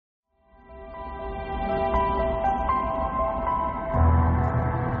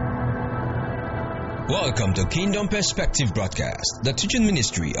Welcome to Kingdom Perspective Broadcast, the teaching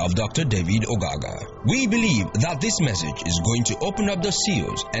ministry of Dr. David Ogaga. We believe that this message is going to open up the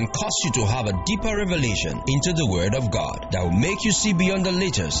seals and cause you to have a deeper revelation into the Word of God that will make you see beyond the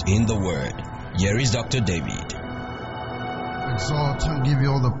letters in the Word. Here is Dr. David. Exalt and give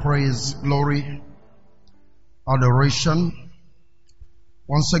you all the praise, glory, adoration.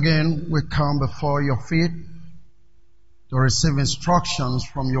 Once again, we come before your feet to receive instructions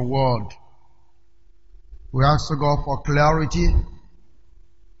from your word. We ask God for clarity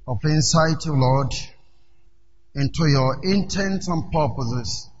of insight, Lord, into your intents and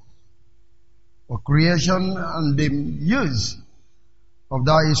purposes for creation and the use of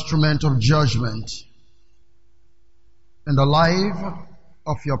that instrument of judgment in the life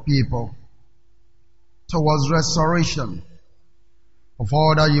of your people towards restoration of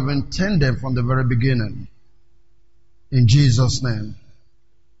all that you've intended from the very beginning. In Jesus' name,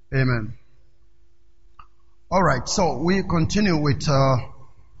 amen. All right, so we continue with the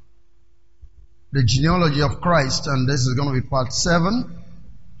genealogy of Christ, and this is going to be part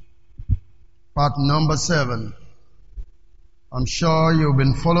number 7. I'm sure you've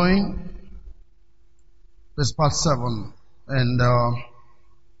been following this part 7, and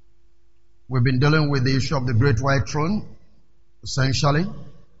we've been dealing with the issue of the Great White Throne, essentially.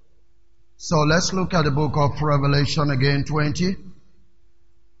 So let's look at the book of Revelation again, 20,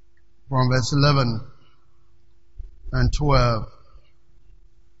 from verse 11 and 12.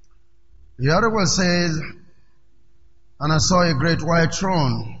 The other one says, "And I saw a great white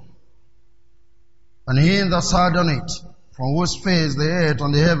throne, and he that sat on it, from whose face the earth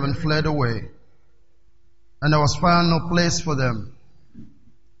and the heaven fled away, and there was found no place for them.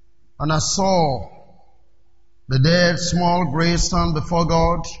 And I saw the dead, small, great, stand before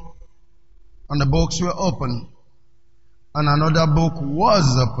God, and the books were open, and another book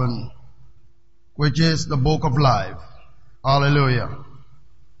was open, which is the book of life." Hallelujah.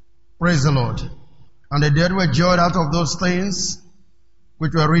 Praise the Lord. "And the dead were judged out of those things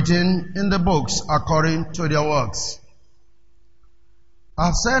which were written in the books according to their works."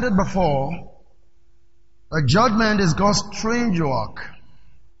 I've said it before, that judgment is God's strange work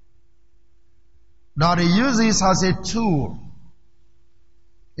that He uses as a tool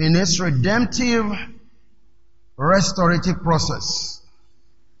in His redemptive, restorative process.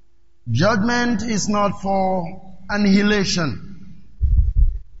 Judgment is not for annihilation.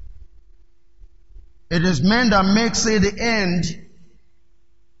 It is meant that makes it the end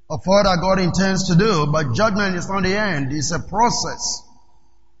of what that God intends to do, but judgment is not the end. It's a process.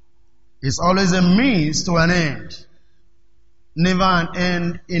 It's always a means to an end, never an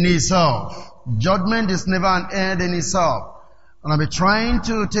end in itself. Judgment is never an end in itself. And I'll be trying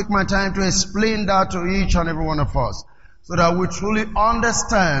to take my time to explain that to each and every one of us, so that we truly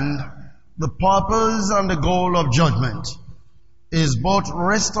understand the purpose and the goal of judgment is both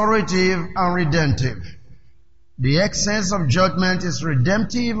restorative and redemptive. The essence of judgment is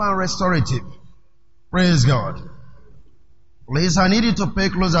redemptive and restorative. Praise God. Please, I need you to pay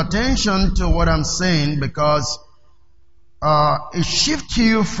close attention to what I'm saying, because it shifts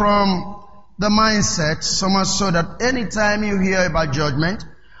you from the mindset so much so that anytime you hear about judgment,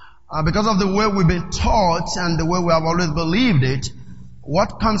 because of the way we've been taught and the way we have always believed it,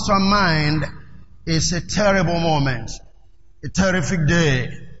 what comes to our mind is a terrible moment, a terrific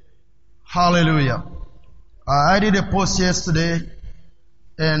day. Hallelujah. I did a post yesterday,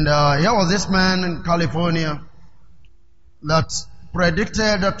 and here was this man in California that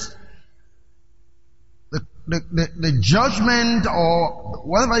predicted that the judgment, or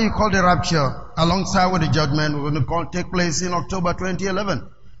whatever you call the rapture, alongside with the judgment, was going to take place in October 2011.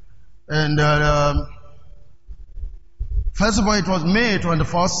 And first of all, it was May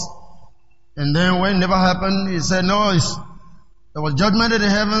 21st. And then when it never happened, he said, no, there was judgment in the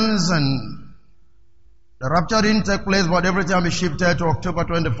heavens, and the rapture didn't take place, but everything will be shifted to October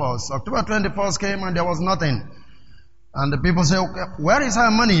 21st. October 21st came and there was nothing. And the people say, okay, where is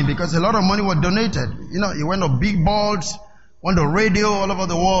our money? Because a lot of money was donated. You know, it went on big boards, went on radio all over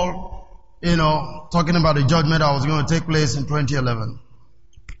the world, talking about the judgment that was going to take place in 2011.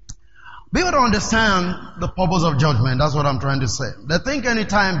 Be able to understand the purpose of judgment. That's what I'm trying to say. They think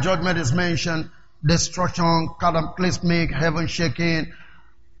anytime judgment is mentioned, destruction, cataclysmic, heaven shaking,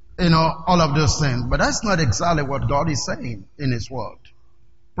 all of those things. But that's not exactly what God is saying in His Word.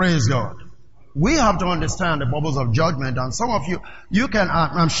 Praise God. We have to understand the purpose of judgment. And some of you can,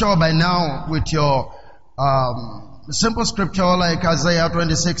 I'm sure by now, with your simple scripture like Isaiah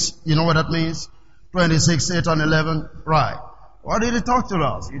 26, you know what that means? 26, 8 and 11. Right. What did He talk to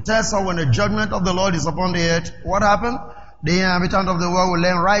us? He tells us when the judgment of the Lord is upon the earth, what happened? the inhabitant of the world will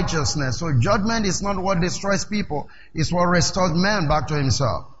learn righteousness. So judgment is not what destroys people, it's what restores man back to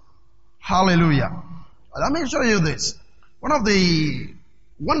himself. Hallelujah. Let me show you this. One of the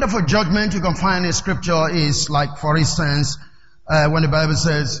wonderful judgments you can find in scripture is like, for instance, when the Bible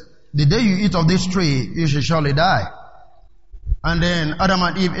says, the day you eat of this tree, you shall surely die. And then Adam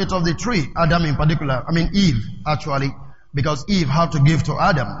and Eve ate of the tree. Adam in particular, Eve actually, because Eve had to give to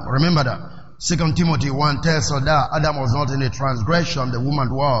Adam. Remember that. 2 Timothy 1 tells us that Adam was not in a transgression, the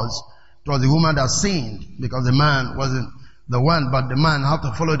woman was. It was the woman that sinned, because the man wasn't the one, but the man had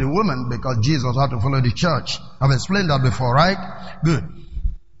to follow the woman because Jesus had to follow the church. I've explained that before, right? Good.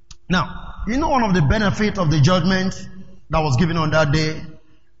 Now, you know one of the benefits of the judgment that was given on that day?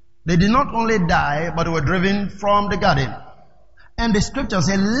 They did not only die, but they were driven from the garden. And the scripture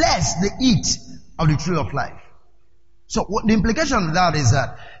says, lest they eat of the tree of life. So the implication of that is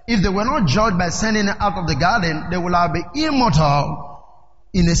that if they were not judged by sending them out of the garden, they will have been immortal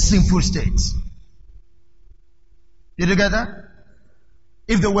in a sinful state. Did you get that?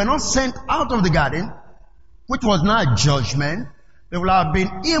 If they were not sent out of the garden, which was not judgment, they would have been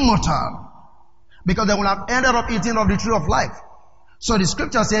immortal, because they would have ended up eating of the tree of life. So the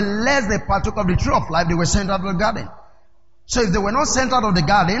scripture says, lest they partook of the tree of life, they were sent out of the garden. So if they were not sent out of the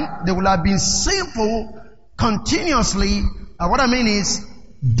garden, they would have been sinful continuously. And what I mean is,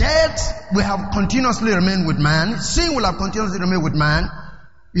 death will have continuously remained with man. Sin will have continuously remained with man.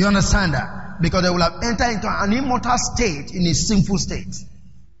 You understand that? Because they will have entered into an immortal state in a sinful state.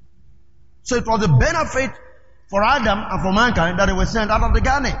 So it was a benefit for Adam and for mankind that they were sent out of the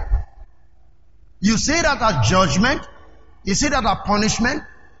garden. You see that as judgment. You see that as punishment.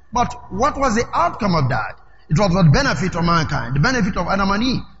 But what was the outcome of that? It was the benefit of mankind. The benefit of Adam and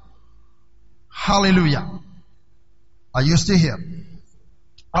Eve. Hallelujah. Are you still here?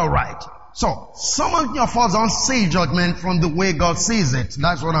 Alright. So, some of us don't see judgment from the way God sees it.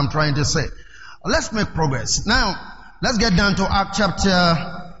 That's what I'm trying to say. Let's make progress. Now, let's get down to Acts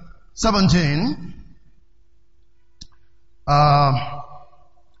chapter 17.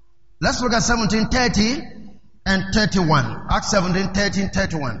 Let's look at 17:30 and 31. Acts 17:30 and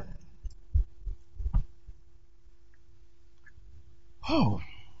 31. Oh,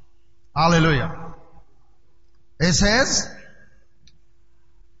 hallelujah. It says,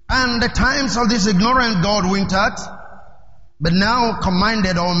 and the times of this ignorant God winked at, but now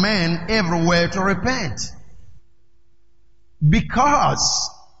commanded all men everywhere to repent, because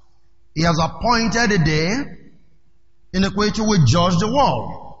he has appointed a day in which he will judge the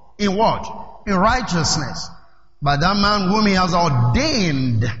world. In what? In righteousness, by that man whom he has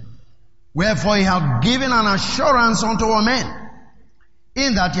ordained. Wherefore he hath given an assurance unto all men,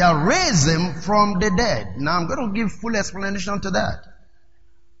 in that he hath raised him from the dead. Now I'm going to give full explanation to that.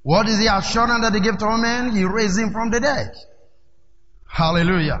 What is the assurance that he gave to all men? He raised him from the dead.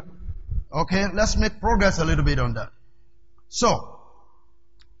 Hallelujah. Okay, let's make progress a little bit on that. So,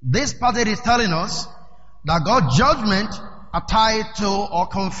 this passage is telling us that God's judgment are tied to or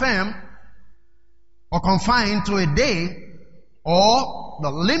confirmed or confined to a day or the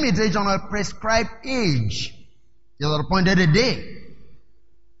limitation of a prescribed age. He has appointed a day.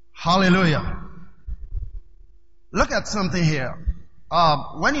 Hallelujah. Look at something here.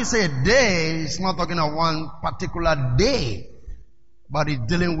 When you say a day, it's not talking of one particular day, but it's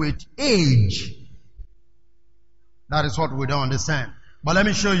dealing with age. That is what we don't understand. But let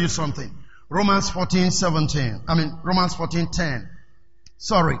me show you something. Romans 14:10.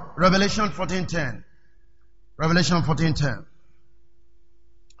 Sorry, Revelation 14:10. Revelation 14:10.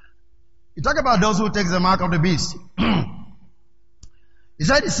 You talk about those who take the mark of the beast. He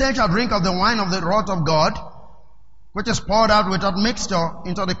said, the saints shall drink of the wine of the wrath of God, which is poured out without mixture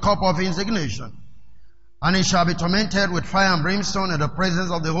into the cup of his indignation. And he shall be tormented with fire and brimstone in the presence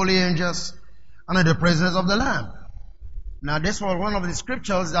of the holy angels and in the presence of the Lamb. Now this was one of the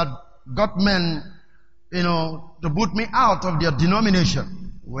scriptures that got men, to boot me out of their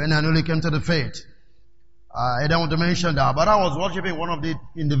denomination when I newly came to the faith. I don't want to mention that, but I was worshiping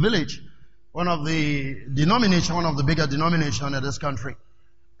in the village, one of the bigger denominations in this country.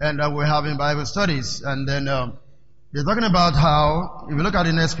 And we're having Bible studies. And then they're talking about how, if you look at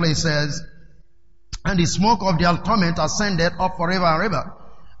the next place, it says, and the smoke of their torment ascended up forever and ever.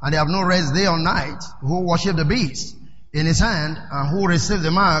 And they have no rest day or night, who worship the beast in his hand, and who receive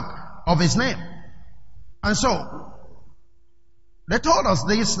the mark of his name. And so, they told us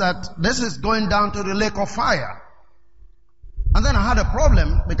that this is going down to the lake of fire. And then I had a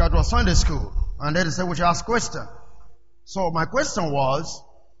problem because it was Sunday school. And then they said we should ask questions. So my question was,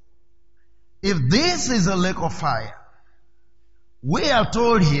 if this is a lake of fire, we are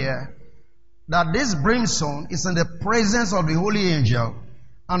told here that this brimstone is in the presence of the holy angel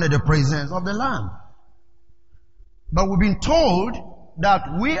and in the presence of the Lamb. But we've been told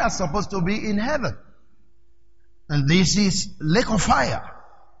that we are supposed to be in heaven. And this is lake of fire.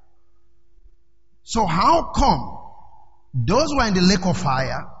 So how come those who are in the lake of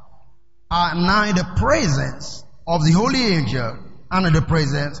fire are now in the presence of the holy angel and in the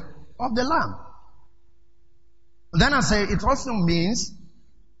presence of the Lamb? Then I say it also means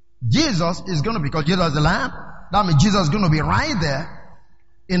Jesus is going to, because Jesus is the Lamb, that means Jesus is going to be right there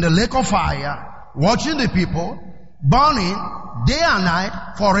in the lake of fire, watching the people, burning day and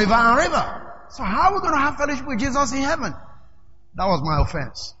night, forever and ever. So how are we going to have fellowship with Jesus in heaven? That was my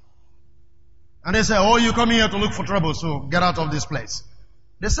offense. And they say, oh, you come here to look for trouble, so get out of this place.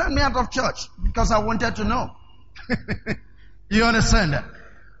 They sent me out of church because I wanted to know. You understand that?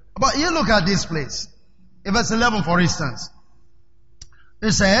 But you look at this place. In verse 11, for instance,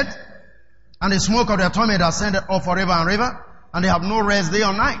 it said, and the smoke of their torment ascended up forever and ever, and they have no rest day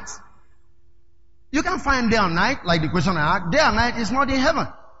or night. You can find day and night, like the question I asked. Day and night is not in heaven.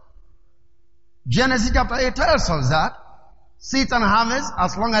 Genesis chapter 8 tells us that seed and harvest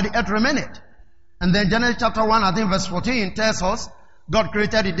as long as the earth remaineth. And then Genesis chapter 1, I think verse 14 tells us God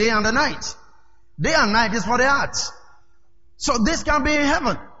created the day and the night. Day and night is for the earth. So this can be in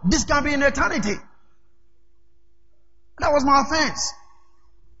heaven. This can be in eternity. That was my offense.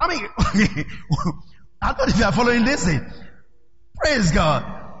 I mean, I thought if you are following this thing, praise God.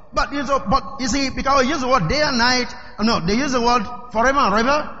 But you see, because they use the word day and night, no, they use the word forever and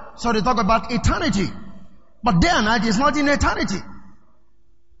ever, so they talk about eternity. But day and night is not in eternity.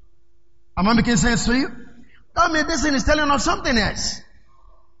 Am I making sense to you? That means this thing is telling us something else.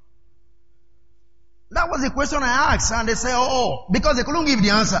 That was the question I asked, and they say, oh, because they couldn't give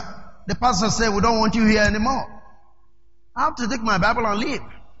the answer. The pastor said, we don't want you here anymore. I have to take my Bible and leave.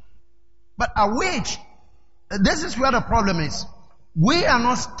 But I wish, this is where the problem is. We are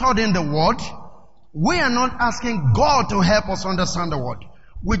not studying the word. We are not asking God to help us understand the word.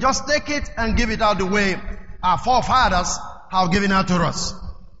 We just take it and give it out the way our forefathers have given it to us.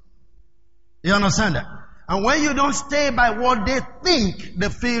 You understand that? And when you don't stay by what they think, they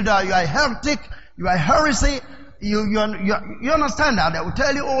feel that you are heretic, you are heresy, you understand that? They will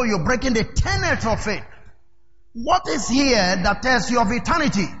tell you, oh, you're breaking the tenets of faith. What is here that tells you of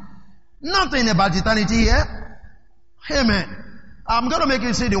eternity? Nothing about eternity here. Amen. I'm going to make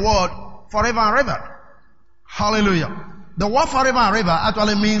you see the word forever and ever. Hallelujah. The word forever and ever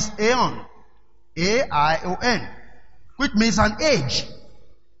actually means aeon. A-I-O-N. Which means an age.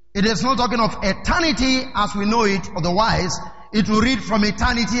 It is not talking of eternity as we know it, otherwise it will read from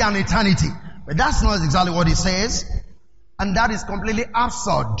eternity and eternity. But that's not exactly what it says. And that is completely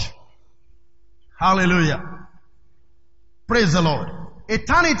absurd. Hallelujah. Praise the Lord.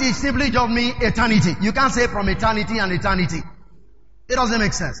 Eternity simply just means eternity. You can't say from eternity and eternity. It doesn't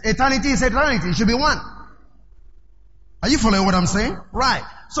make sense. Eternity is eternity. It should be one. Are you following what I'm saying? Right.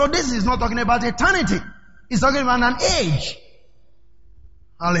 So this is not talking about eternity. It's talking about an age.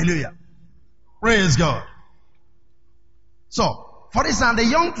 Hallelujah. Praise God. So, for instance, the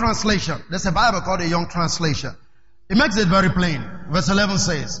Young Translation. There's a Bible called the Young Translation. It makes it very plain. Verse 11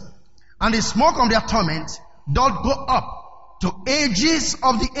 says, and the smoke of their torment doth go up to ages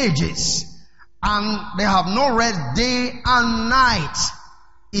of the ages, and they have no rest day and night.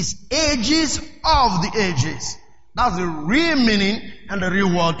 It's ages of the ages. That's the real meaning and the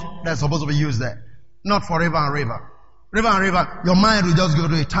real word that's supposed to be used there. Not forever and ever. Forever and ever, your mind will just go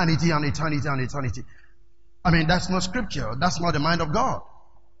to eternity and eternity and eternity. I mean, that's not scripture. That's not the mind of God.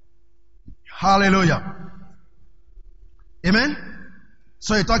 Hallelujah. Amen?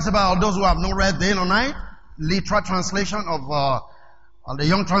 So it talks about those who have no rest day nor night. Literal translation of the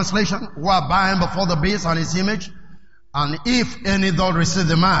Young Translation, who are bound before the beast and his image, and if any doth receive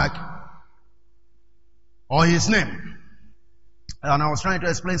the mark or his name. And I was trying to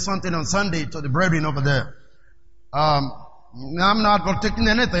explain something on Sunday to the brethren over there. I'm not protecting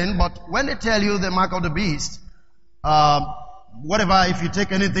anything, but when they tell you the mark of the beast, whatever, if you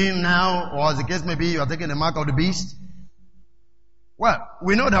take anything now, or as the case may be, you are taking the mark of the beast. Well,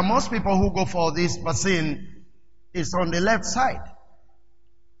 we know that most people who go for this vaccine is on the left side.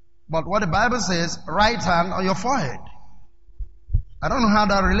 But what the Bible says, right hand on your forehead. I don't know how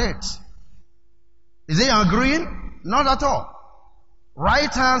that relates. Is it agreeing? Not at all.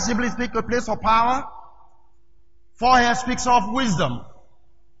 Right hand simply speaks a place of power. Forehead speaks of wisdom.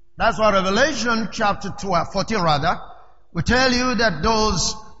 That's why Revelation chapter 14 will tell you that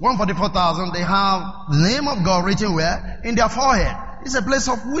those 144,000, they have the name of God written where? In their forehead. It's a place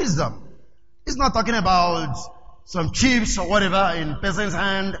of wisdom. It's not talking about some chips or whatever in person's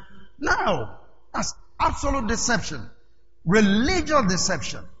hand. No. That's absolute deception. Religious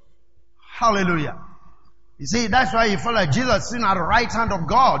deception. Hallelujah. You see, that's why you feel like Jesus sitting at the right hand of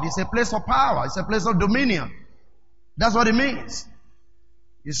God. It's a place of power. It's a place of dominion. That's what it means.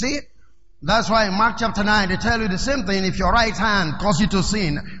 You see? That's why in Mark chapter 9, they tell you the same thing. If your right hand causes you to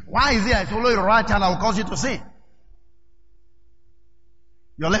sin, why is it it's only your right hand that will cause you to sin?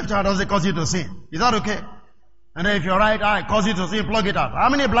 Your left hand doesn't cause you to sin. Is that okay? And then if your right eye causes you to sin, plug it out. How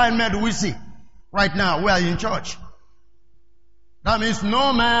many blind men do we see right now who are in church? That means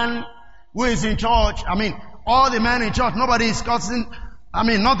no man who is in church, all the men in church, nobody is causing,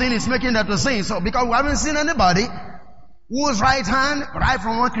 nothing is making them to sin. So, because we haven't seen anybody whose right hand, right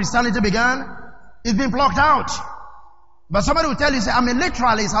from when Christianity began, is being plucked out. But somebody will tell you, say, I'm a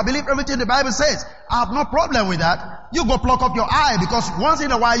literalist, I believe everything the Bible says. I have no problem with that. You go pluck up your eye because once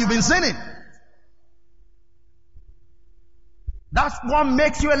in a while you've been sinning. That's what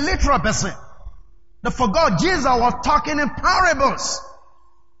makes you a literal person. They forgot Jesus was talking in parables.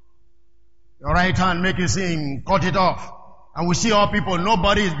 Your right hand make you sin, cut it off. And we see all people,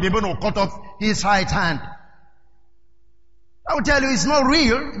 nobody is able to cut off his right hand. I will tell you it's not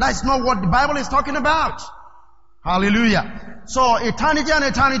real. That's not what the Bible is talking about. Hallelujah. So eternity and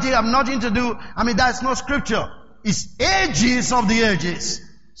eternity have nothing to do, that's no scripture. It's ages of the ages.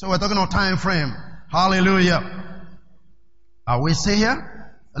 So we're talking about time frame. Hallelujah. Are we still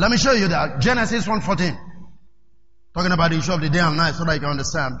here? Let me show you that. Genesis 1:14. Talking about the issue of the day and night so that you can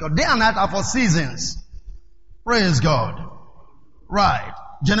understand. Because day and night are for seasons. Praise God. Right.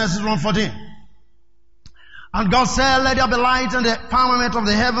 Genesis 1:14. And God said, let there be light in the firmament of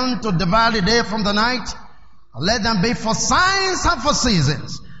the heaven to divide the day from the night. And let them be for signs and for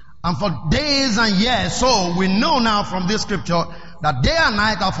seasons and for days and years. So we know now from this scripture that day and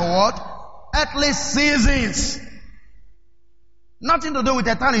night are for what? Earthly seasons. Nothing to do with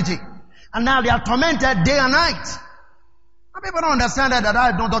eternity. And now they are tormented day and night. And people don't understand that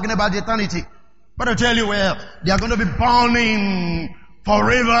I'm not talking about eternity. But I tell you, they are going to be burning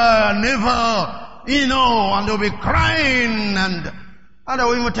forever and ever. And they'll be crying and they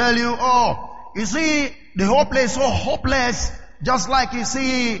will even tell you, you see, the whole place so hopeless, just like you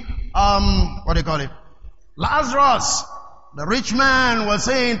see, Lazarus. The rich man was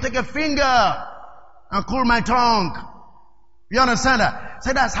saying, take a finger and cool my tongue. You understand that?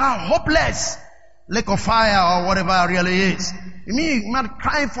 Say that's how hopeless lake of fire or whatever it really is. You mean, you're not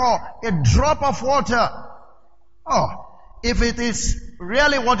crying for a drop of water. If it is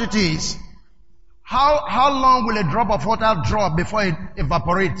really what it is, how long will a drop of water drop before it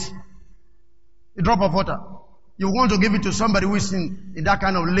evaporates? A drop of water. You want to give it to somebody who is in that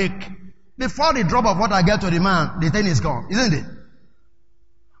kind of lake. Before the drop of water gets to the man, the thing is gone, isn't it?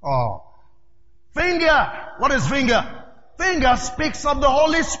 Finger. What is finger? Finger speaks of the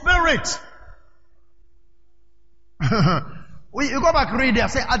Holy Spirit. You go back, read there.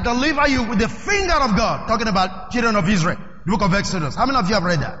 Say, I deliver you with the finger of God. Talking about children of Israel. The book of Exodus. How many of you have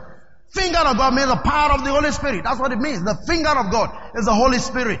read that? Finger of God means the power of the Holy Spirit. That's what it means. The finger of God is the Holy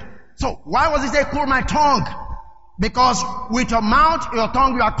Spirit. So why was he say, cool my tongue? Because with your mouth, your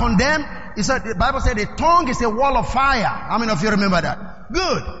tongue, you are condemned. He said, the Bible said the tongue is a wall of fire. How many of you remember that?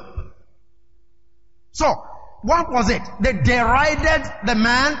 Good. So, what was it? They derided the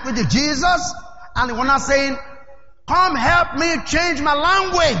man, which is Jesus, and they were not saying, come help me change my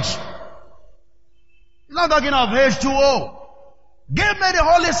language. He's not talking of H2O. Give me the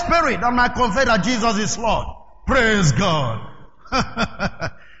Holy Spirit and I confess that Jesus is Lord. Praise God.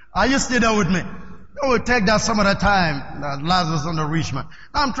 Are you still there with me? We'll take that some other time. Lazarus and the rich man.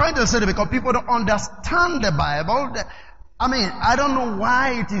 Now I'm trying to say that because people don't understand the Bible. I don't know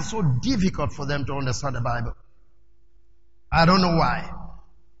why it is so difficult for them to understand the Bible. I don't know why.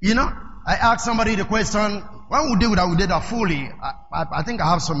 I asked somebody the question, when we did that fully. I think I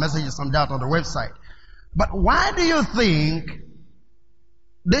have some messages on that on the website. But why do you think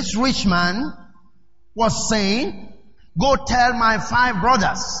this rich man was saying, go tell my 5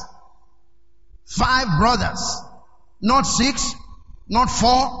 brothers. 5 brothers. Not 6, not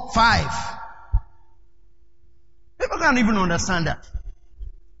 4, 5. People can't even understand that.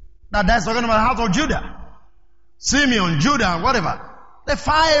 That's talking about the house of Judah. Simeon, Judah, whatever. The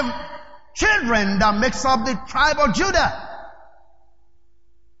 5 children that makes up the tribe of Judah.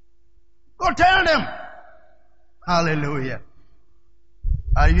 Go tell them. Hallelujah.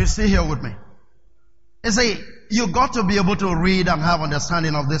 Are you still here with me? You see, you got to be able to read and have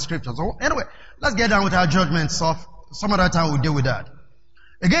understanding of the scriptures. So anyway, let's get down with our judgment stuff. Some other time we'll deal with that.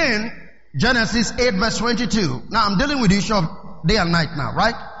 Again, Genesis 8 verse 22. Now I'm dealing with the issue of day and night now,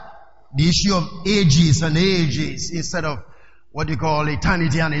 right? The issue of ages and ages instead of what you call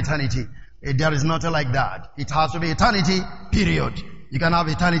eternity and eternity. There is nothing like that. It has to be eternity, period. You can have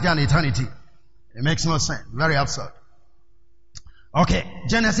eternity and eternity. It makes no sense. Very absurd. Okay,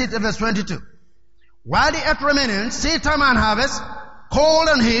 Genesis verse 22. While the earth remaineth, seed time and harvest, cold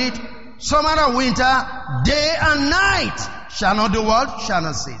and heat, summer and winter, day and night shall not do what? Shall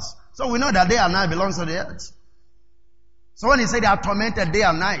not cease. So we know that day and night belongs to the earth. So when he said they are tormented day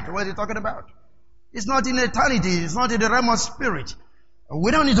and night, what is he talking about? It's not in eternity. It's not in the realm of spirit.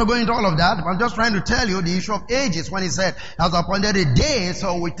 We don't need to go into all of that. I'm just trying to tell you the issue of ages. When he said, has appointed a day,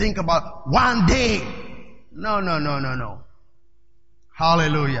 so we think about one day. No.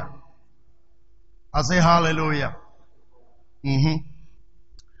 Hallelujah. I say hallelujah. Meaning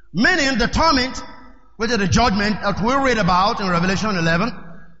the torment, which is the judgment that we read about in Revelation 11,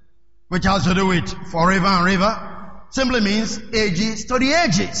 which has to do with forever and ever, simply means ages to the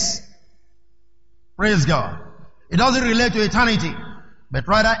ages. Praise God. It doesn't relate to eternity, but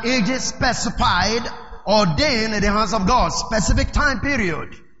rather ages specified, ordained in the hands of God, specific time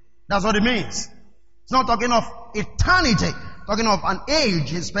period. That's what it means. It's not talking of eternity, talking of an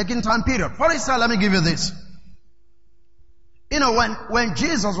age, it's speaking time period. For instance, let me give you this. You know, when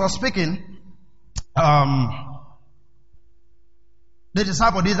Jesus was speaking, the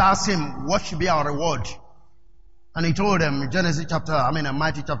disciples did ask him, what should be our reward? And he told them, Matthew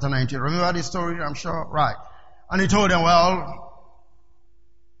chapter 19. Remember this story? I'm sure, right. And he told them, well,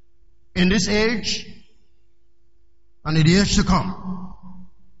 in this age, and in the age to come,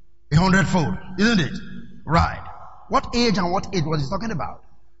 100-fold, isn't it? Right. What age and what age was he talking about?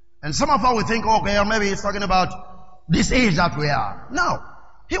 And some of us will think, okay, maybe he's talking about this age that we are. No.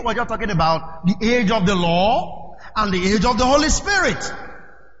 He was just talking about the age of the law and the age of the Holy Spirit.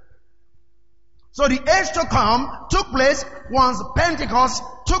 So the age to come took place once Pentecost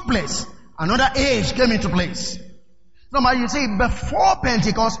took place. Another age came into place. Now you see, before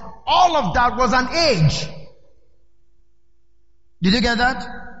Pentecost, all of that was an age. Did you get that?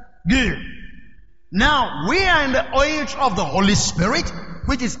 Good. Now, we are in the age of the Holy Spirit,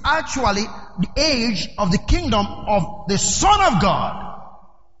 which is actually the age of the kingdom of the Son of God.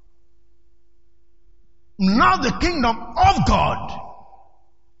 Not the kingdom of God.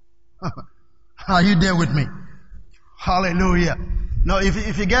 Are you there with me? Hallelujah. Now,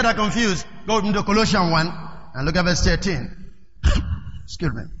 if you get that confused, go into Colossians 1 and look at verse 13.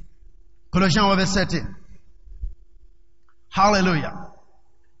 Excuse me. Colossians 1 verse 13. Hallelujah.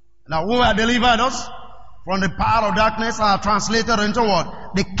 Now, who have delivered us from the power of darkness and are translated into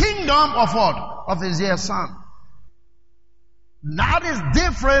what? The kingdom of what? Of his dear Son. That is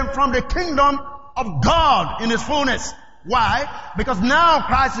different from the kingdom of God in his fullness. Why? Because now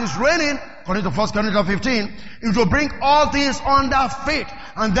Christ is reigning, according to 1 Corinthians 15, it will bring all things under faith,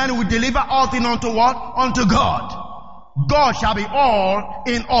 and then we deliver all things unto what? Unto God. God shall be all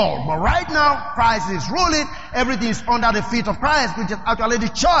in all. But right now, Christ is ruling. Everything is under the feet of Christ, which is actually the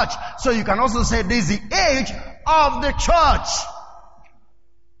church. So you can also say this is the age of the church.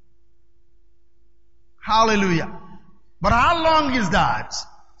 Hallelujah. But how long is that?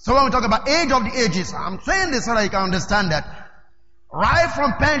 So when we talk about age of the ages, I'm saying this so that you can understand that right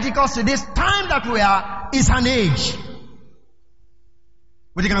from Pentecost to this time that we are is an age.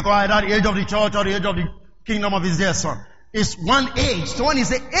 Which you can call either the age of the church or the age of the kingdom of his dear Son. It's one age. So when you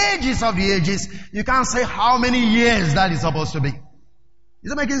say ages of the ages, you can't say how many years that is supposed to be.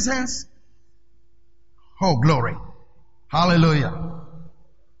 Is it making sense? Oh, glory. Hallelujah.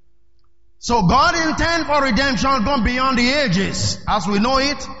 So God intends for redemption going beyond the ages, as we know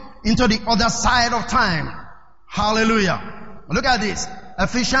it, into the other side of time. Hallelujah. Look at this.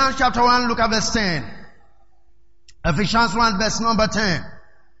 Ephesians chapter 1, look at verse 10. Ephesians 1 verse number 10.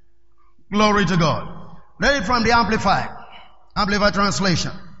 Glory to God. Read it from the Amplified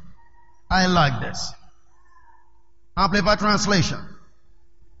translation. I like this. Amplified translation.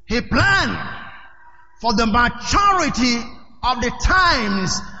 He planned for the maturity of the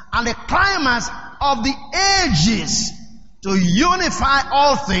times and the climax of the ages to unify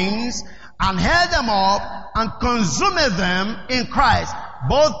all things and held them up and consumed them in Christ,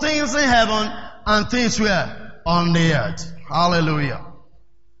 both things in heaven and things where? On the earth. Hallelujah.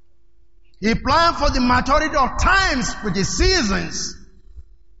 He planned for the maturity of times, which is seasons,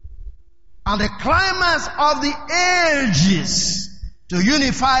 and the climax of the ages to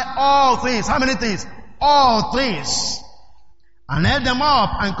unify all things. How many things? All things. And held them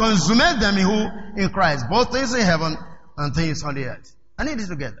up and consummate them in who? In Christ. Both things in heaven and things on the earth. I need it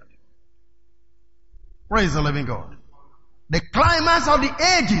together. Praise the living God. The climax of the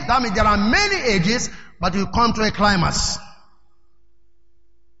ages. That means there are many ages, but you come to a climax.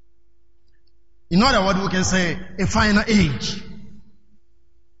 In other words, we can say a final age.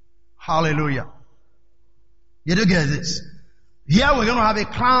 Hallelujah. Did you get this? Here we're going to have a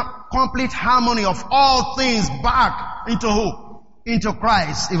complete harmony of all things back into who? Into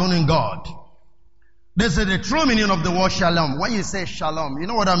Christ, even in God. This is the true meaning of the word shalom. When you say shalom, you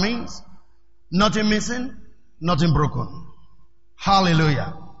know what that means? Nothing missing, nothing broken.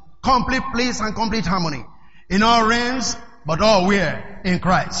 Hallelujah. Complete peace and complete harmony. In all realms, but all where? In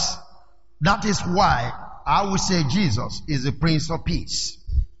Christ. That is why I would say Jesus is the Prince of Peace.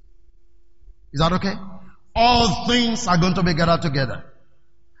 Is that okay? All things are going to be gathered together.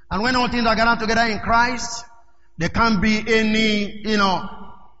 And when all things are gathered together in Christ, there can't be any,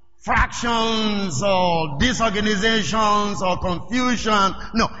 fractions or disorganizations or confusion.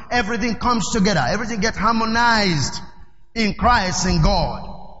 No, everything comes together. Everything gets harmonized in Christ, in God.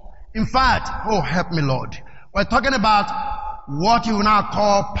 In fact, oh, help me, Lord. We're talking about what you now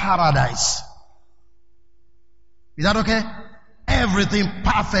call paradise. Is that okay? Everything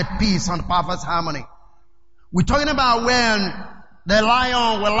perfect peace and perfect harmony. We're talking about when the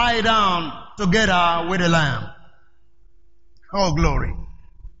lion will lie down together with the lamb. Oh, glory.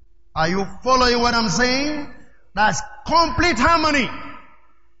 Are you following what I'm saying? That's complete harmony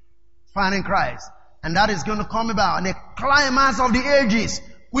found in Christ. And that is going to come about in the climax of the ages,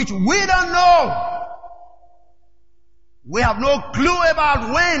 which we don't know. We have no clue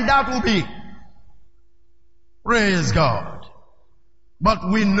about when that will be. Praise God. But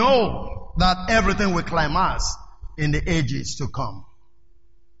we know that everything will climax in the ages to come.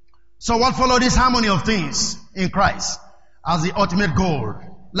 So what follow this harmony of things in Christ as the ultimate goal?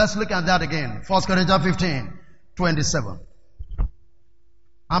 Let's look at that again. 1 Corinthians 15:27.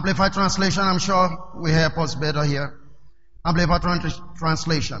 Amplified translation, I'm sure will help us better here. Amplified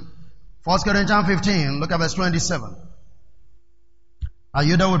translation. 1 Corinthians 15, look at verse 27. Are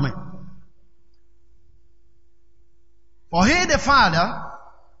you there with me? For he, the Father,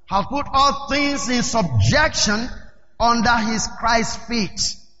 has put all things in subjection under his Christ's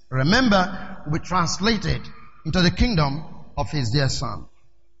feet. Remember, we translated into the kingdom of his dear Son.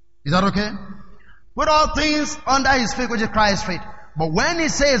 Is that okay? Put all things under his feet, which is Christ's feet. But when he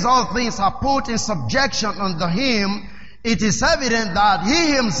says all things are put in subjection under him, it is evident that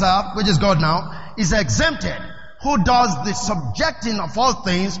he himself, which is God now, is exempted, who does the subjecting of all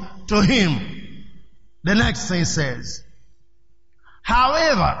things to him. The next thing says,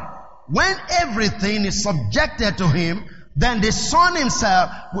 however, when everything is subjected to him, then the Son himself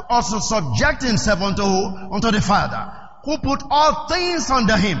will also subject himself unto the Father, who put all things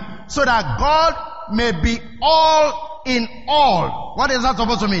under him, so that God may be all in all. What is that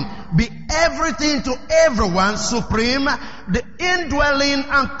supposed to mean? Be everything to everyone, supreme, the indwelling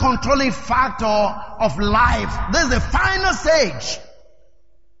and controlling factor of life. This is the final stage.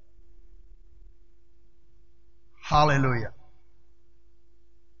 Hallelujah.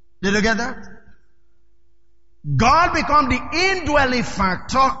 Did you get that? God become the indwelling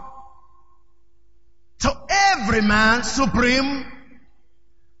factor to every man, supreme.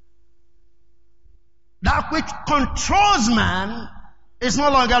 That which controls man is no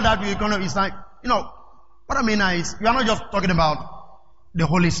longer that we're going to, it's like, what I mean is, we are not just talking about the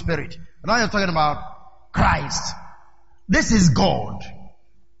Holy Spirit. We're not just talking about Christ. This is God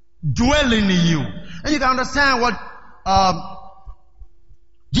dwelling in you. And you can understand what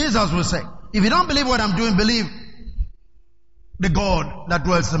Jesus will say. If you don't believe what I'm doing, believe the God that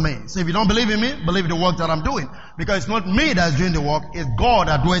dwells in me. So if you don't believe in me, believe the work that I'm doing. Because it's not me that's doing the work, it's God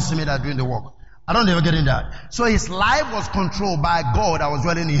that dwells in me that's doing the work. I don't ever get in that. So his life was controlled by God that was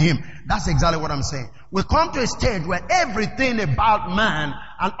dwelling in him. That's exactly what I'm saying. We come to a stage where everything about man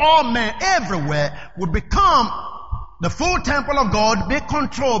and all men everywhere will become the full temple of God, be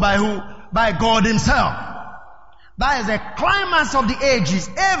controlled by who? By God himself. That is the climax of the ages.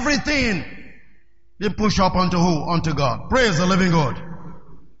 Everything they push up onto who? Onto God. Praise the living God.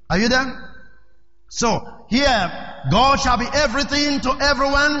 Are you there? So, here, God shall be everything to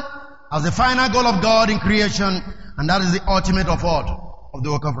everyone as the final goal of God in creation, and that is the ultimate of what? Of the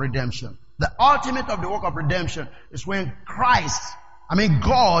work of redemption. The ultimate of the work of redemption is when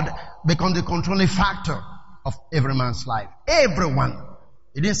God becomes the controlling factor of every man's life. Everyone.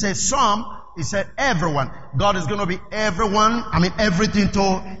 He didn't say some, he said everyone. God is going to be everyone, everything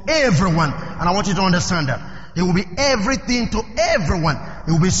to everyone. And I want you to understand that. He will be everything to everyone.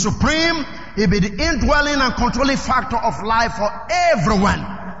 He will be supreme. He will be the indwelling and controlling factor of life for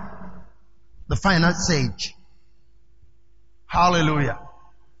everyone. The final stage. Hallelujah.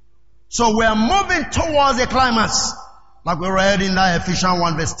 So we are moving towards a climax. Like we read in that Ephesians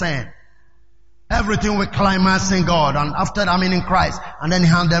 1 verse 10. Everything will climax in God, and after in Christ, and then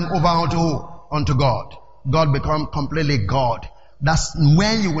hand them over unto God. God become completely God. That's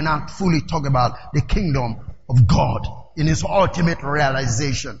when you will not fully talk about the kingdom of God in its ultimate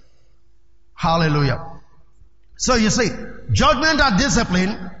realization. Hallelujah. So you see, judgment and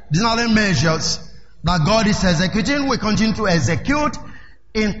discipline, these are the measures that God is executing. We continue to execute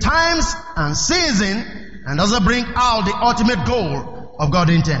in times and season, and doesn't bring out the ultimate goal of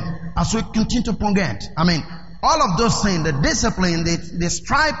God's intent. As we continue to progress, all of those things, the discipline, the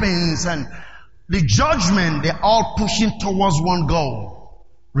stripings, and the judgment, they're all pushing towards one goal: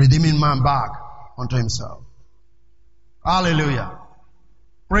 redeeming man back unto himself. Hallelujah.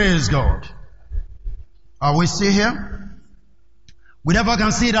 Praise God. Are we still here? We never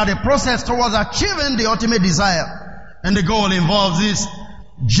can see that the process towards achieving the ultimate desire and the goal involves this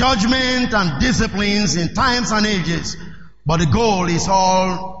judgment and disciplines in times and ages. But the goal is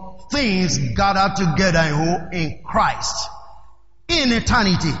all things gathered together in Christ in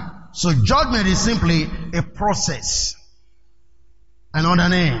eternity. So judgment is simply a process. And on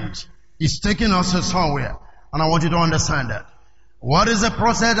an end, it's taking us to somewhere. And I want you to understand that. What is the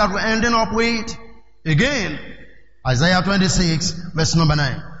process that we're ending up with? Again, Isaiah 26, verse number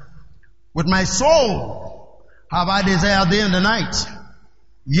 9. With my soul have I desired thee in the night.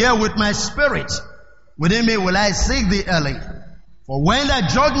 Yea, with my spirit within me will I seek thee early. For when thy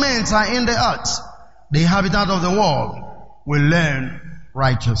judgments are in the earth, the inhabitant of the world will learn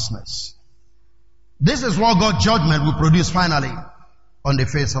righteousness. This is what God's judgment will produce finally on the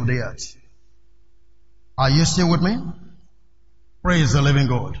face of the earth. Are you still with me? Praise the living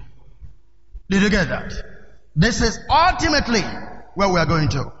God. Did you get that? This is ultimately where we are going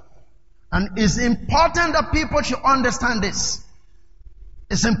to. And it's important that people should understand this.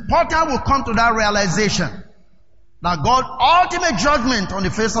 It's important we come to that realization that God's ultimate judgment on the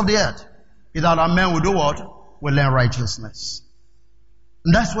face of the earth is that a man will do what? Will learn righteousness.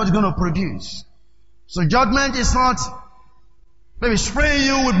 And that's what's going to produce. So judgment is not maybe spraying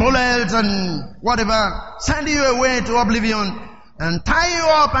you with bullets and whatever, sending you away to oblivion and tie you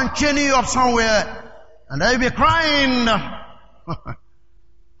up and chain you up somewhere, and they'll be crying.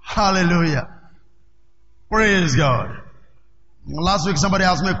 Hallelujah. Praise God. Last week somebody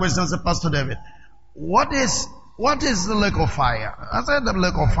asked me a question and said, Pastor David, what is the lake of fire? I said the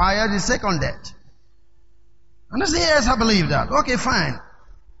lake of fire is the second death. And I said, yes, I believe that. Okay, fine.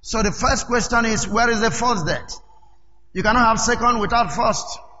 So the first question is, where is the first death? You cannot have second without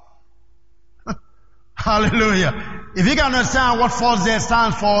first. Hallelujah. If you can understand what first death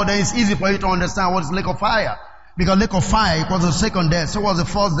stands for, then it's easy for you to understand what is lake of fire. Because lake of fire equals the second death. So what's the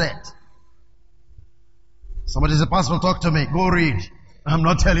first death? Somebody said, Pastor, talk to me. Go read. I'm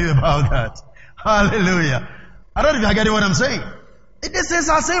not telling you about that. Hallelujah. I don't know if you're getting what I'm saying. This is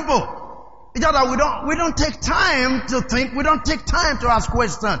as simple. It's just that we don't take time to think. We don't take time to ask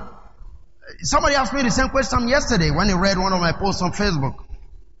questions. Somebody asked me the same question yesterday when he read one of my posts on Facebook.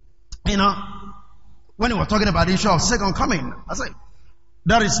 When he was talking about the issue of second coming. I said,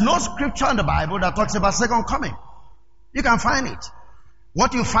 there is no scripture in the Bible that talks about second coming. You can find it.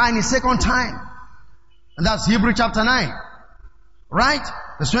 What you find is second time. And that's Hebrews chapter 9. Right?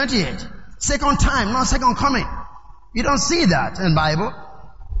 Verse 28. Second time, not second coming. You don't see that in the Bible.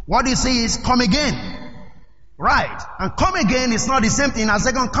 What you see is come again. Right? And come again is not the same thing as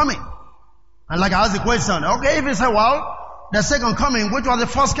second coming. And like I asked the question, okay, if you say, well, the second coming, which was the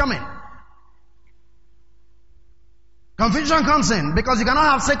first coming? Confusion comes in because you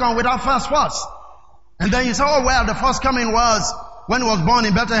cannot have second without first. And then you say, oh, well, the first coming was when he was born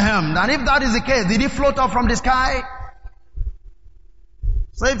in Bethlehem. And if that is the case, did he float up from the sky?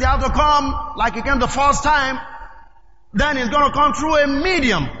 So if they have to come like he came the first time, then he's going to come through a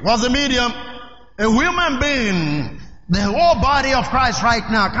medium. What's the medium? A human being. The whole body of Christ right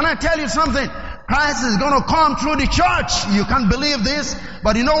now. Can I tell you something? Christ is going to come through the church. You can't believe this.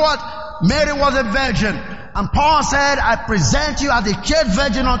 But you know what? Mary was a virgin. And Paul said, I present you as a chaste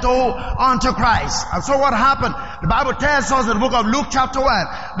virgin unto Christ. And so what happened? The Bible tells us in the book of Luke chapter 1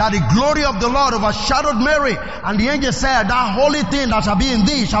 that the glory of the Lord overshadowed Mary. And the angel said, that holy thing that shall be in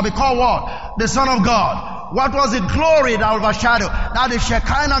thee shall be called what? The Son of God. What was the glory that overshadowed? That is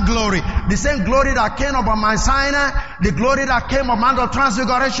Shekinah glory. The same glory that came upon Mount Sinai, the glory that came on Mount of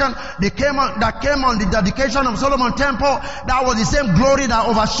Transfiguration, that came on the dedication of Solomon Temple. That was the same glory that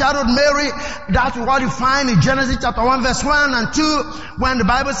overshadowed Mary. That's what you find in Genesis chapter 1 verse 1 and 2 when the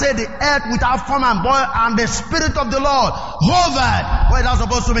Bible said the earth without form and void and the Spirit of the Lord hovered. What is that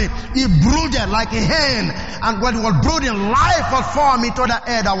supposed to mean? He brooded like a hen, and when he was brooding, life was formed into the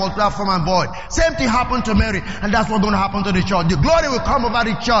earth that was without form and void. Same thing happened to Mary, and that's what's going to happen to the church. The glory will come over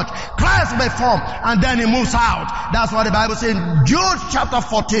the church. Christ will be formed, and then he moves out. That's what the Bible says in Jude chapter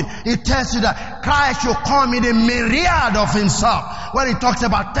 14. It tells you that Christ should come in a myriad of himself. When he talks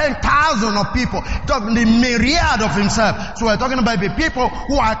about 10,000 of people, he's talking the myriad of himself. So we're talking about the people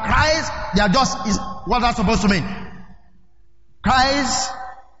who are Christ. They are just, what that's supposed to mean. Christ,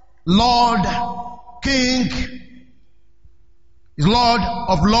 Lord, King, is Lord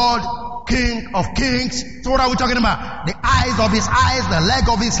of Lords, King of Kings. So what are we talking about? The eyes of his eyes, the leg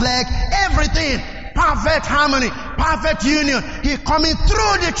of his leg, everything. Perfect harmony, perfect union. He's coming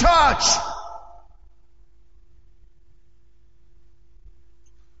through the church.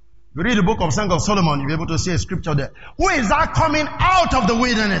 If you read the book of Song of Solomon, you'll be able to see a scripture there. Who is that coming out of the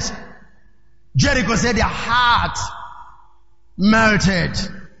wilderness? Jericho said their heart melted.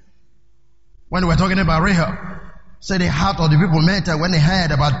 When we're talking about Rahab, said the heart of the people melted when they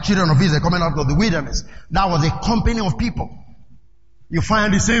heard about children of Israel coming out of the wilderness. That was a company of people. You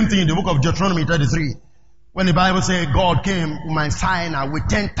find the same thing in the book of Deuteronomy 33. When the Bible says God came to Mount Sinai with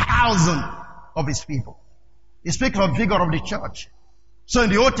 10,000 of his people. It speaks of the figure of the church. So in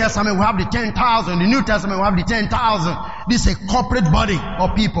the Old Testament we have the 10,000. In the New Testament we have the 10,000. This is a corporate body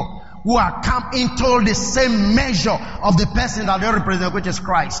of people who are come into the same measure of the person that they represent, which is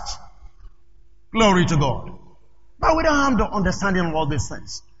Christ. Glory to God. But we don't have the understanding of all these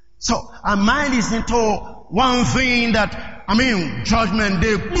things. So our mind is into one thing that, judgment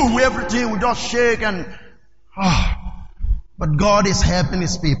day, boom, everything we just shake and, but God is helping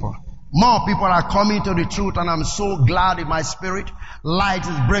his people. More people are coming to the truth, and I'm so glad in my spirit. Light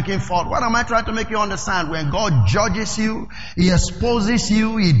is breaking forth. What am I trying to make you understand? When God judges you, he exposes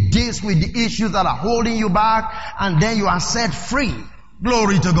you, he deals with the issues that are holding you back, and then you are set free.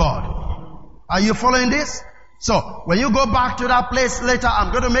 Glory to God. Are you following this? So, when you go back to that place later,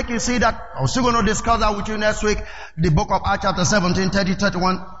 I'm going to make you see that. I'm still going to discuss that with you next week. The book of Acts chapter 17, 30,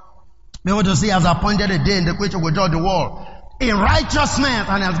 31. Be able to see, has appointed a day in the which will judge the world in righteousness,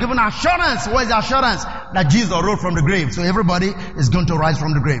 and has given assurance. What is the assurance? That Jesus rose from the grave. So everybody is going to rise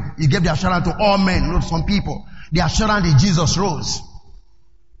from the grave. He gave the assurance to all men, not some people. The assurance is Jesus rose.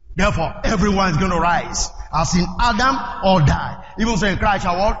 Therefore, everyone is going to rise. As in Adam, all die. Even so in Christ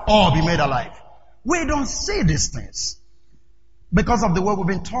shall all be made alive. We don't see these things because of the way we've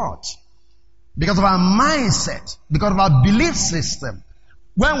been taught, because of our mindset, because of our belief system.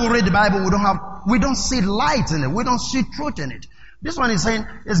 When we read the Bible, we don't see light in it. We don't see truth in it. This one is saying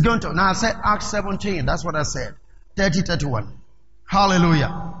it's going to. Now I said Acts 17. That's what I said. 30, 31.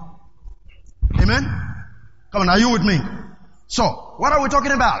 Hallelujah. Amen. Come on, are you with me? So, what are we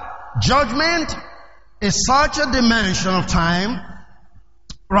talking about? Judgment is such a dimension of time,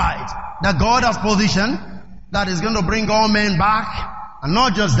 right, that God has positioned that is going to bring all men back. And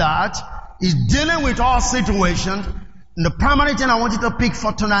not just that, he's dealing with all situations. And the primary thing I want you to pick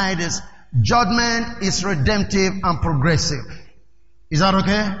for tonight is judgment is redemptive and progressive. Is that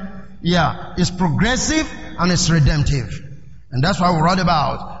okay? Yeah. It's progressive and it's redemptive. And that's why we read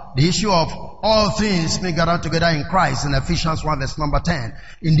about the issue of all things being gathered together in Christ in Ephesians 1 verse number 10.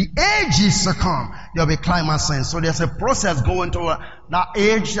 In the ages to come, there will be climaxing. So there's a process going to that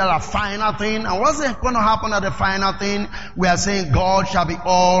age, that a final thing. And what's going to happen at the final thing? We are saying God shall be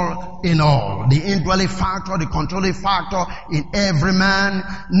all in all. The indwelling factor, the controlling factor in every man,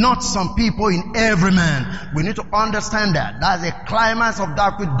 not some people, in every man. We need to understand that. That's a climax of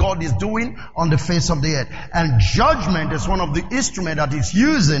that which God is doing on the face of the earth. And judgment is one of the instruments that He's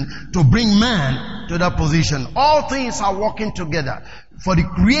using to bring man to that position. All things are working together. For the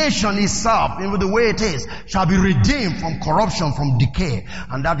creation itself, even the way it is, shall be redeemed from corruption, from decay.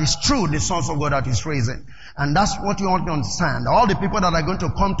 And that is true, the sons of God that is raising. And that's what you want to understand. All the people that are going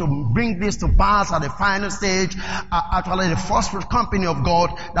to come to bring this to pass at the final stage are actually the first fruit company of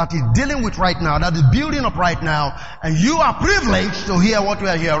God that is dealing with right now, that is building up right now. And you are privileged to hear what we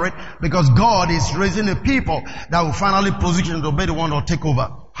are hearing, because God is raising a people that will finally position to be the one to take over.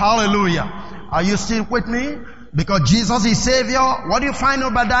 Hallelujah. Are you still with me? Because Jesus is Savior. What do you find in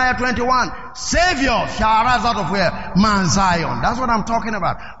Obadiah 21? Savior shall arise out of where? Mount Zion. That's what I'm talking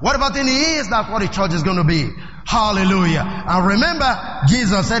about. Whatever thing He is, that's what the church is going to be. Hallelujah. And remember,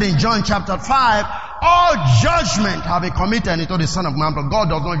 Jesus said in John chapter 5, all judgment have been committed into the Son of Man, but God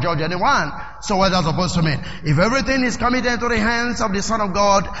does not judge anyone. So what is that supposed to mean? If everything is committed into the hands of the Son of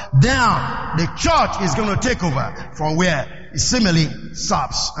God, then the church is going to take over from where it seemingly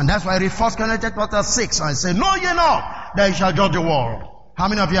stops. And that's why I read 1 Corinthians chapter 6 and I say, know ye not that He shall judge the world. How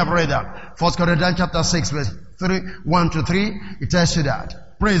many of you have read that? 1 Corinthians chapter 6 verse 1 to 3, it tells you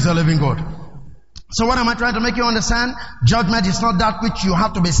that. Praise the living God. So what am I trying to make you understand? Judgment is not that which you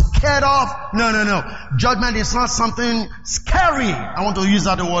have to be scared of. No. Judgment is not something scary. I want to use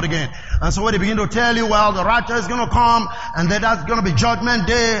that word again. And so when they begin to tell you, well, the rapture is going to come, and then that's going to be judgment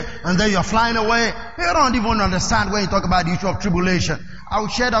day, and then you're flying away. You don't even understand when you talk about the issue of tribulation. I will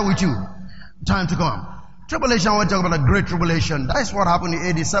share that with you. Time to come. Tribulation, I want to talk about a great tribulation. That's what happened in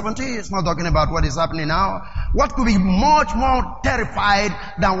AD 70. It's not talking about what is happening now. What could be much more terrified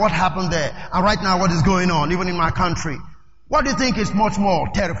than what happened there? And right now, what is going on, even in my country? What do you think is much more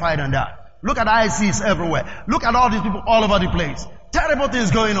terrified than that? Look at ICs everywhere. Look at all these people all over the place. Terrible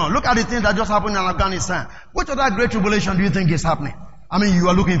things going on. Look at the things that just happened in Afghanistan. Which of that great tribulation do you think is happening? I mean, you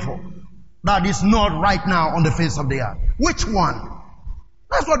are looking for. That is not right now on the face of the earth. Which one?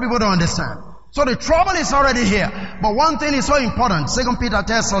 That's what people don't understand. So the trouble is already here. But one thing is so important. 2 Peter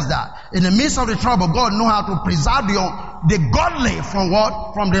tells us that in the midst of the trouble, God knows how to preserve the godly from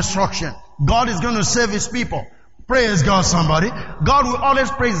what? From destruction. God is going to save His people. Praise God, somebody. God will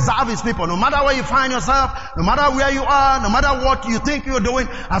always preserve His people. No matter where you find yourself, no matter where you are, no matter what you think you're doing,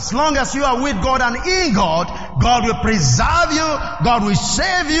 as long as you are with God and in God, God will preserve you, God will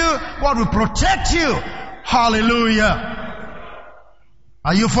save you, God will protect you. Hallelujah.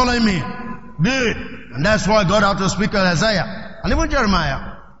 Are you following me? Good. And that's why God had to speak to Isaiah. And even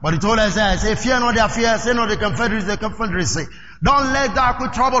Jeremiah. But He told Isaiah, say, fear not their fear, say not the confederacy. Don't let that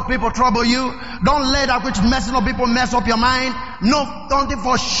which trouble people trouble you. Don't let that which messing up people mess up your mind. No, don't think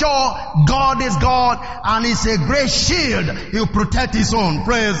for sure God is God and He's a great shield. He'll protect His own.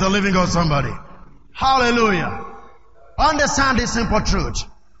 Praise the living God, somebody. Hallelujah. Understand this simple truth.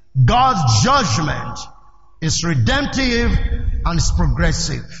 God's judgment is redemptive and is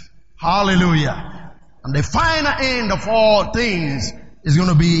progressive. Hallelujah. And the final end of all things is going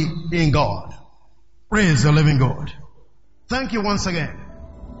to be in God. Praise the living God. Thank you once again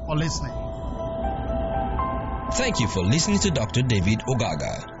for listening. Thank you for listening to Dr. David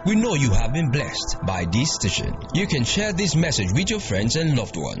Ogaga. We know you have been blessed by this station. You can share this message with your friends and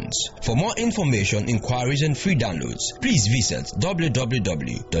loved ones. For more information, inquiries, and free downloads, please visit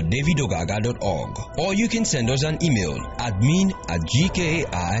www.davidogaga.org, or you can send us an email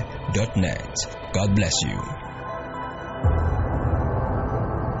admin@gkai.net. God bless you.